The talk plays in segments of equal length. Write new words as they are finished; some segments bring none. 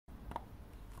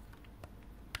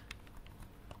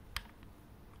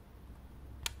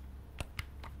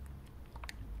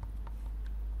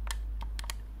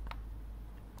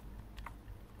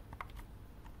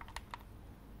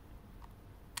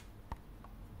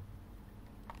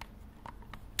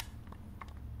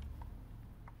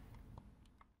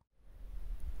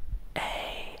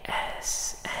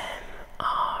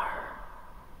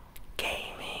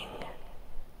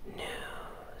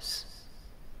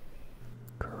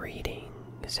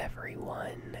Greetings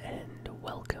everyone, and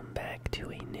welcome back to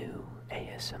a new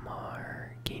ASMR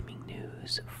Gaming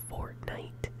News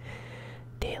Fortnite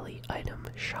Daily Item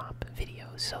Shop video.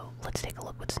 So let's take a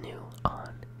look what's new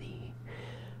on the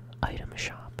item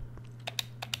shop.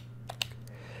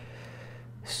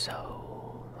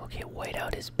 So, okay,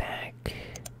 Whiteout is back.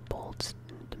 Bolts,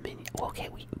 Dominion. Okay,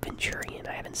 Venturion,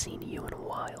 I haven't seen you in a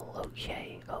while.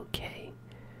 Okay.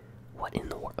 What in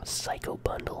the world? Psycho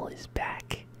Bundle is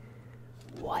back.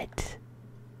 What?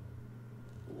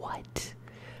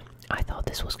 I thought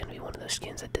this was going to be one of those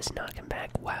skins that does not come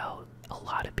back. Wow, a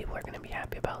lot of people are going to be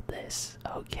happy about this.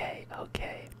 Okay.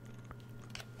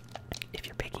 If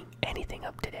you're picking anything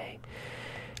up today,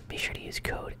 be sure to use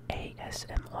code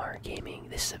ASMRGaming.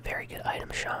 This is a very good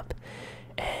item shop.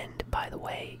 And by the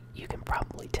way, you can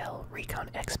probably tell Recon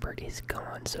Expert is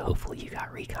gone, so hopefully you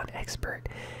got Recon Expert.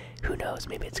 Who knows,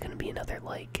 maybe it's going to be another,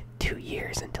 2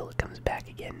 years until it comes back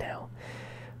again now.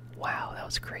 Wow, that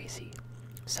was crazy.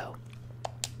 So,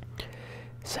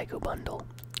 Psycho Bundle.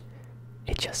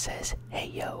 It just says, hey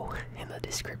yo, in the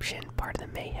description, part of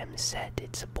the Mayhem set.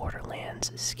 It's a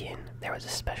Borderlands skin. There was a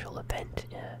special event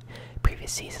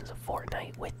previous seasons of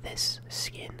Fortnite with this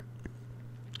skin.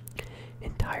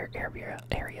 Entire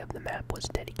area of the map was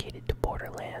dedicated to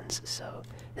Borderlands, so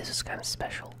this is kind of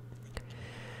special.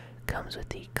 Comes with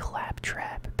the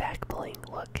Claptrap back bling.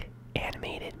 Look,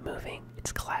 animated, moving.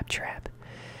 It's Claptrap.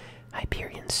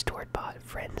 Hyperion stored bot,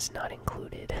 friends not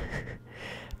included.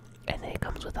 And then it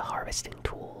comes with the harvesting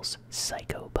tools,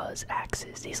 Psycho Buzz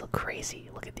axes. These look crazy.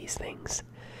 Look at these things.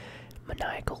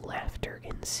 Maniacal laughter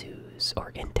ensues or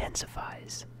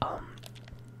intensifies.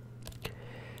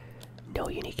 No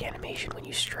unique animation when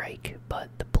you strike, but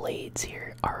the blades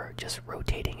here are just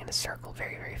rotating in a circle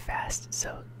very, very fast.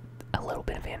 So a little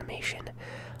bit of animation.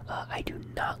 I do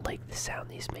not like the sound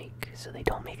these make, so they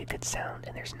don't make a good sound,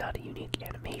 and there's not a unique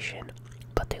animation,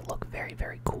 but they look very,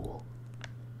 very cool.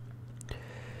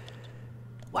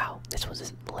 Wow, this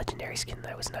was a legendary skin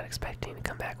that I was not expecting to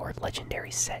come back, or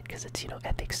legendary set, because it's,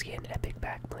 epic skin, epic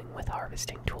back bling with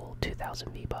harvesting tool,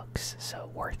 2,000 V-Bucks, so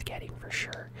worth getting for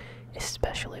sure,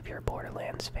 especially if you're a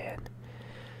Borderlands fan.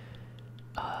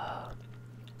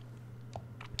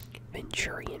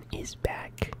 Venturion is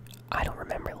back. I don't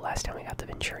remember the last time we got the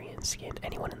Venturion skin.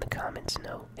 Anyone in the comments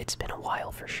know? It's been a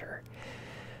while for sure.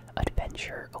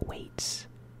 Adventure awaits.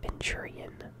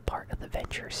 Venturion, part of the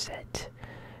Venture set.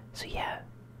 So yeah,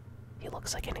 he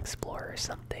looks like an explorer or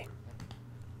something.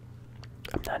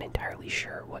 I'm not entirely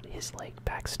sure what his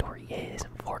backstory is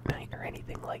in Fortnite or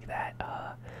anything like that.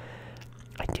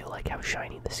 I do like how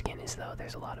shiny the skin is though.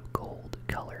 There's a lot of gold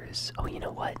colors. Oh, you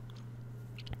know what?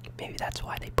 Maybe that's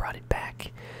why they brought it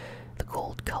back. The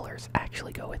gold colors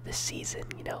actually go with this season,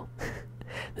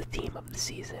 the theme of the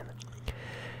season.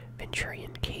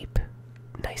 Venturion cape.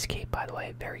 Nice cape, by the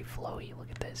way. Very flowy. Look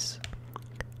at this.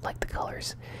 Like the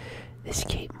colors. This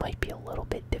cape might be a little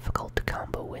bit difficult to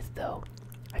combo with, though.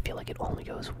 I feel like it only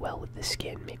goes well with the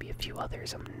skin. Maybe a few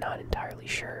others. I'm not entirely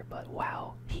sure, but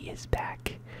wow, he is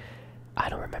back. I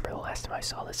don't remember the last time I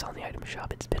saw this on the item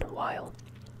shop. It's been a while.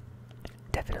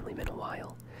 Definitely been a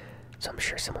while. So I'm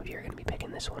sure some of you are going to be picking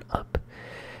this one up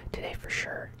today for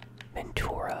sure.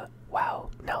 Ventura. Wow.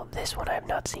 Now this one I have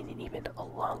not seen in even a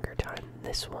longer time than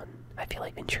this one. I feel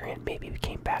like Venturion maybe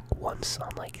came back once on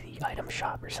the item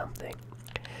shop or something.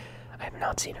 I have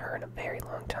not seen her in a very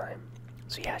long time.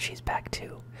 So yeah, she's back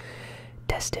too.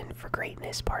 Destined for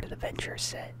Greatness, part of the Venture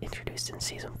set, introduced in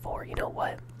Season 4. You know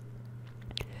what?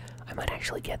 I might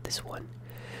actually get this one.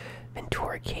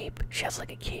 Ventura cape. She has a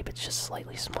cape, it's just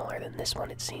slightly smaller than this one,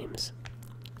 it seems.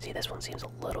 See, this one seems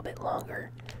a little bit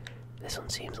longer. This one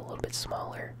seems a little bit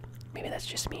smaller. Maybe that's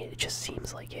just me, it just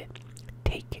seems like it.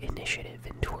 Take initiative,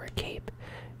 Ventura cape,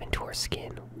 Ventura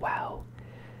skin. Wow.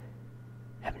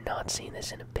 Have not seen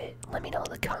this in a bit. Let me know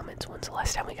in the comments when's the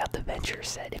last time we got the Venture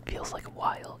set. It feels like a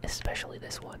while, especially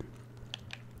this one.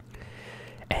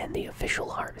 And the official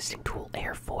harvesting tool,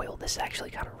 airfoil. This is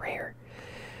actually kind of rare.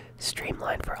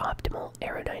 Streamlined for optimal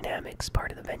aerodynamics, part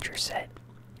of the Venture set.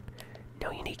 No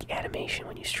unique animation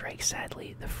when you strike,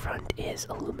 sadly. The front is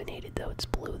illuminated, though. It's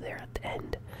blue there at the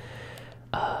end.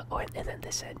 And then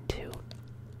this end, too.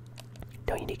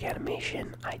 No unique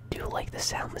animation. I do like the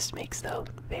sound this makes, though.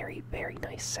 Very, very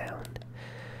nice sound.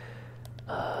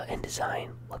 And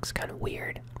design looks kind of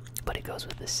weird, but it goes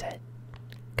with the set.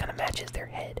 Kind of matches their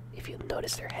head. If you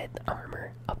notice their head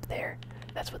armor up there,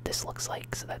 that's what this looks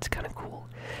like, so that's kind of cool.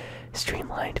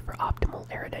 Streamlined for optimal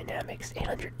aerodynamics,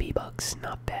 800 V-Bucks,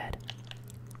 not bad.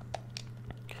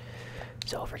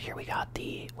 So over here we got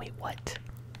the, wait, what?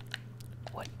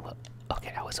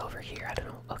 Okay, I was over here. I don't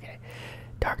know. Okay.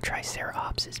 Dark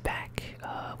Triceratops is back.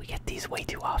 We get these way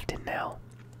too often now.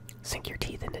 Sink your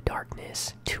teeth into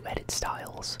darkness. 2 edit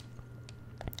styles.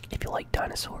 If you like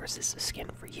dinosaurs, this is a skin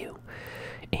for you.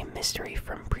 A mystery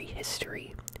from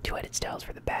prehistory. 2 edit styles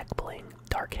for the back bling.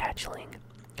 Dark hatchling.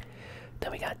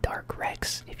 Then we got Dark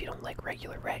Rex. If you don't like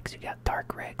regular Rex, you got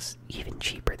Dark Rex. Even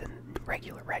cheaper than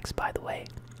regular Rex, by the way.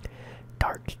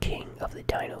 Dark King of the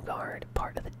Dino Guard.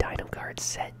 Part of the Dino Guard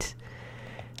set.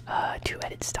 2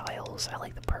 edit styles. I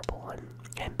like the purple one.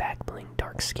 And back bling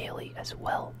Dark Scaly as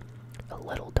well. A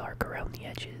little dark around the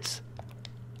edges.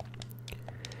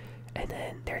 And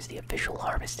then there's the official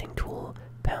harvesting tool,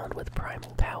 bound with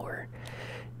primal power.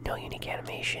 No unique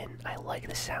animation. I like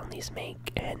the sound these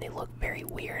make, and they look very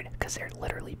weird because they're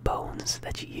literally bones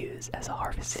that you use as a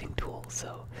harvesting tool.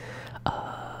 So,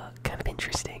 kind of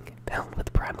interesting. Bound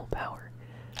with primal power.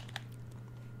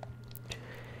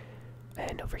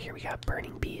 And over here we got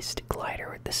Burning Beast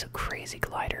Glider. This is a crazy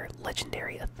glider.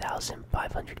 Legendary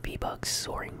 1,500 V-Bucks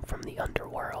soaring from the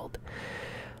underworld.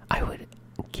 I would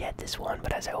get this one,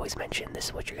 but as I always mention, this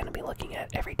is what you're going to be looking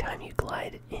at every time you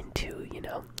glide into, you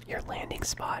know, your landing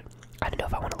spot. I don't know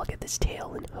if I want to look at this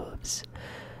tail and hooves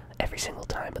every single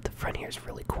time, but the front here is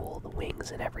really cool. The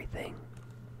wings and everything.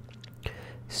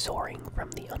 Soaring from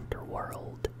the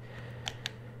underworld.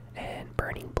 And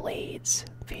Burning Blades,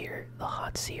 Fear the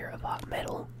Hot Seer of Hot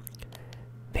Metal.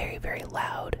 Very, very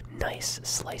loud, nice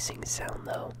slicing sound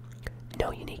though.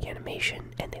 No unique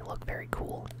animation, and they look very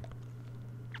cool.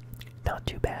 Not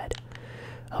too bad.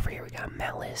 Over here we got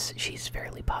Malice, she's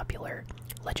fairly popular.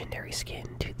 Legendary skin,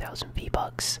 2,000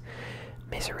 V-Bucks.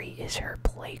 Misery is her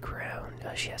playground.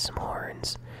 She has some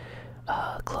horns.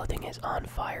 Clothing is on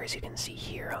fire, as you can see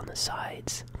here on the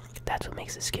sides. That's what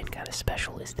makes the skin kind of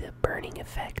special, is the burning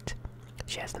effect.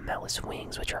 She has the Malice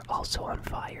wings, which are also on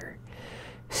fire.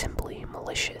 Simply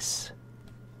malicious.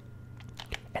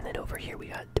 And then over here we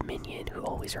got Dominion, who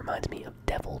always reminds me of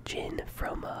Devil Jin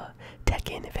from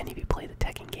Tekken. If any of you play the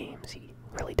Tekken games, he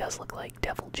really does look like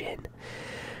Devil Jin.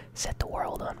 Set the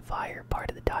world on fire, part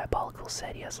of the diabolical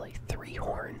set. He has like 3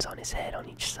 horns on his head on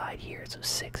each side here, so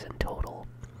 6 in total.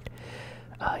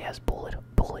 He has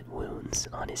bullet wounds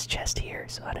on his chest here,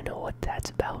 so I don't know what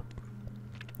that's about.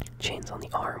 Chains on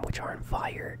the arm, which are on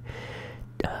fire.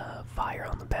 Fire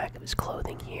on the back of his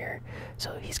clothing here,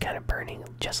 so he's kind of burning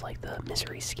just like the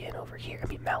Misery skin over here. I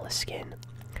mean Malice skin.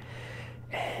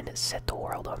 And set the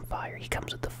world on fire. He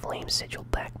comes with the flame sigil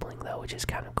back bling though, which is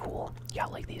kind of cool. You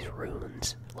got like these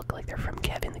runes, look like they're from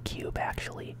Kevin the Cube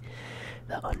actually.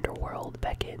 The underworld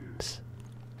beckons.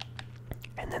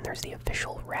 And then there's the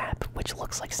official wrap, which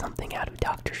looks like something out of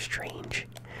Doctor Strange.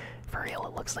 For real,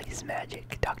 it looks like his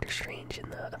magic. Doctor Strange in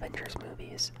the Avengers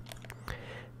movies.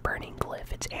 Burning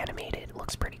Glyph, it's animated, it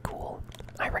looks pretty cool.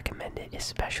 I recommend it,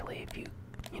 especially if you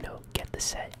know, get the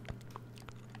set.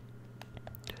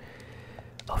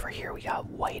 Over here we got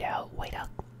Whiteout. Whiteout,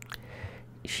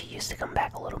 she used to come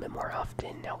back a little bit more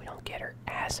often. Now we don't get her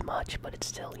as much, but it's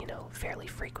still, you know, fairly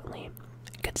frequently.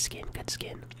 Good skin, good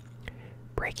skin.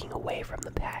 Breaking away from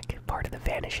the pack, part of the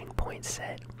Vanishing Point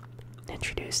set.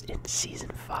 Introduced in Season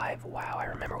 5. Wow, I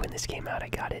remember when this came out, I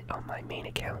got it on my main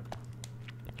account.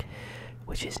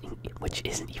 Which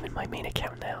isn't even my main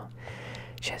account now.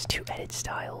 She has 2 edit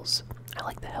styles. I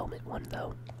like the helmet one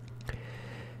though.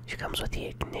 She comes with the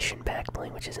Ignition back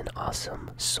bling, which is an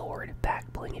awesome sword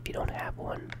back bling. If you don't have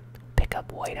one, pick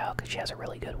up Whiteout because she has a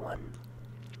really good one.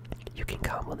 You can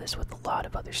combo this with a lot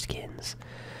of other skins.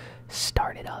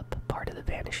 Start it up, part of the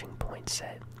Vanishing Point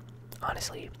set.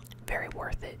 Honestly, very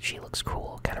worth it. She looks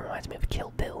cool. Kind of reminds me of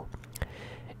Kill Bill.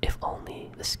 If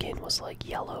only the skin was like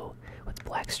yellow with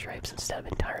black stripes instead of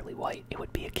entirely white, it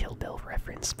would be a Kill Bill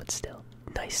reference, but still,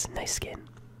 nice skin.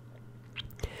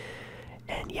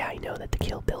 And yeah, I know that the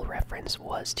Kill Bill reference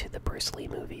was to the Bruce Lee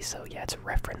movie, so yeah, it's a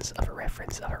reference of a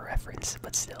reference of a reference,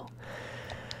 but still.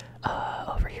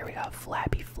 Over here we got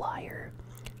Flappy Flyer.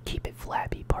 Keep it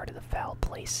flappy, part of the foul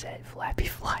play set. Flappy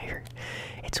Flyer.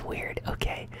 It's weird,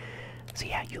 okay. So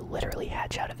yeah, you literally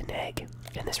hatch out of an egg,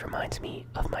 and this reminds me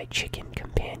of my chicken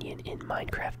companion in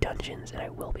Minecraft Dungeons, and I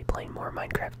will be playing more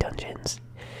Minecraft Dungeons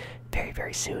very,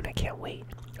 very soon. I can't wait.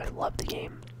 I love the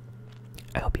game.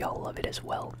 I hope y'all love it as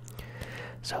well.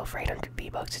 So for 800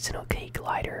 V-Bucks, it's an okay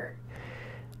glider.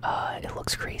 It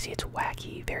looks crazy, it's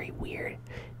wacky, very weird,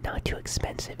 not too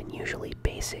expensive, and usually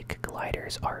basic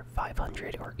gliders are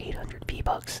 500 or 800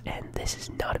 V-Bucks, and this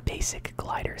is not a basic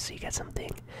glider, so you get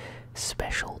something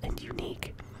special and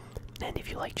unique. And if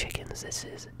you like chickens, this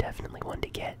is definitely one to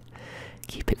get.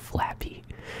 Keep it flappy.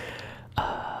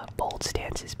 Bold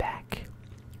Stance is back.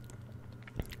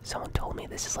 Someone told me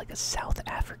this is like a South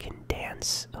African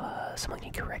dance. Someone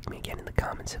can correct me again in the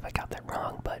comments if I got that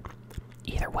wrong, but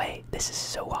either way, this is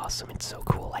so awesome. It's so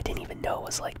cool. I didn't even know it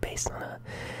was like based on a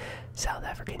South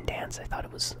African dance. I thought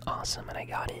it was awesome and I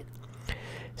got it.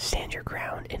 Stand your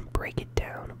ground and break it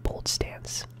down. Bold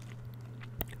stance.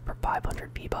 For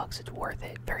 500 V-Bucks, it's worth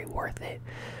it. Very worth it.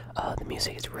 The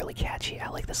music is really catchy. I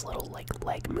like this little like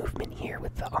leg movement here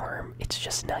with the arm. It's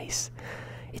just nice.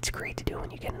 It's great to do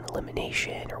when you get an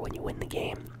elimination or when you win the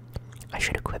game. I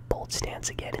should equip Bold Stance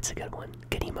again. It's a good one.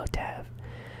 Good emote to have.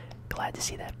 Glad to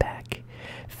see that back.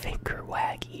 Finger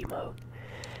wag emote.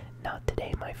 Not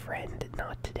today, my friend.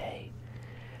 Not today.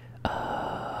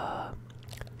 Not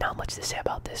much to say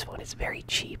about this one. It's very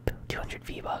cheap. 200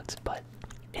 V-Bucks, but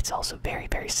it's also very,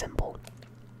 very simple.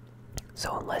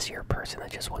 So unless you're a person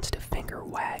that just wants to finger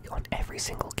wag on every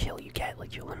single kill you get,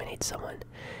 like you eliminate someone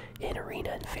in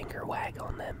arena and finger wag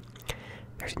on them,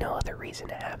 there's no other reason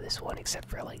to have this one except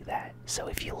for like that. So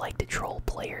if you like to troll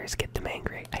players, get them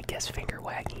angry, I guess finger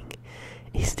wagging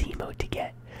is the emote to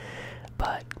get.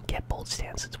 But get Bold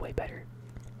Stance, it's way better.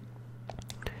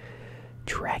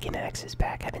 Dragon Axe is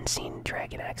back. I haven't seen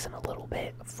Dragon Axe in a little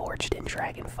bit. Forged in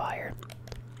Dragonfire.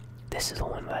 This is the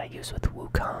one that I use with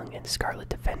Wukong and Scarlet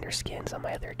Defender skins on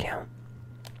my other account.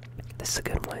 This is a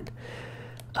good one.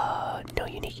 No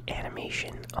unique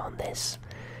animation on this,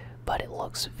 but it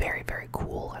looks very, very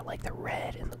cool. I like the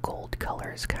red and the gold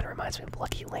colors. Kind of reminds me of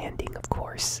Lucky Landing, of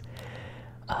course.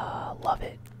 Love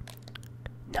it.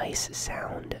 Nice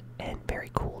sound and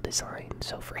very cool design.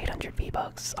 So for 800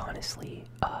 V-Bucks, honestly,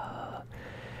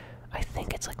 I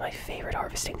think it's like my favorite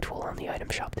harvesting tool on the item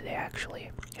shop today, actually.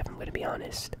 If I'm going to be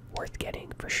honest, worth getting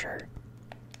for sure.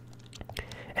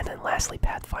 And then lastly,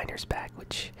 Pathfinder's back,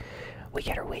 which we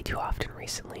get her way too often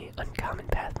recently. Uncommon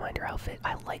Pathfinder outfit.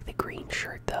 I like the green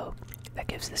shirt though. That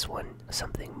gives this one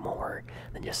something more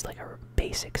than just like a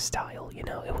basic style, you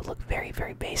know? It would look very,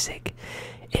 very basic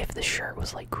if the shirt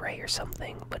was like gray or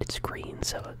something, but it's green,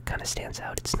 so it kind of stands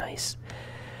out. It's nice.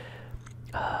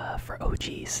 For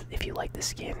OGs, if you like the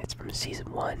skin, it's from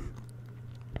Season 1.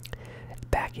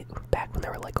 Back when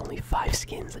there were like only 5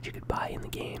 skins that you could buy in the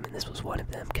game, and this was one of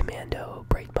them. Commando,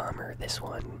 Bright Bomber, this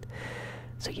one.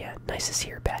 So yeah, nice to see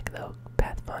her back though,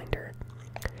 Pathfinder.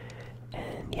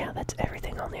 And yeah, that's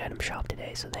everything on the item shop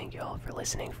today, so thank you all for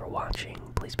listening, for watching.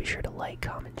 Please be sure to like,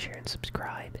 comment, share, and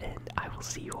subscribe, and I will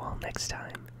see you all next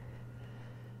time.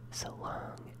 So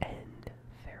long, and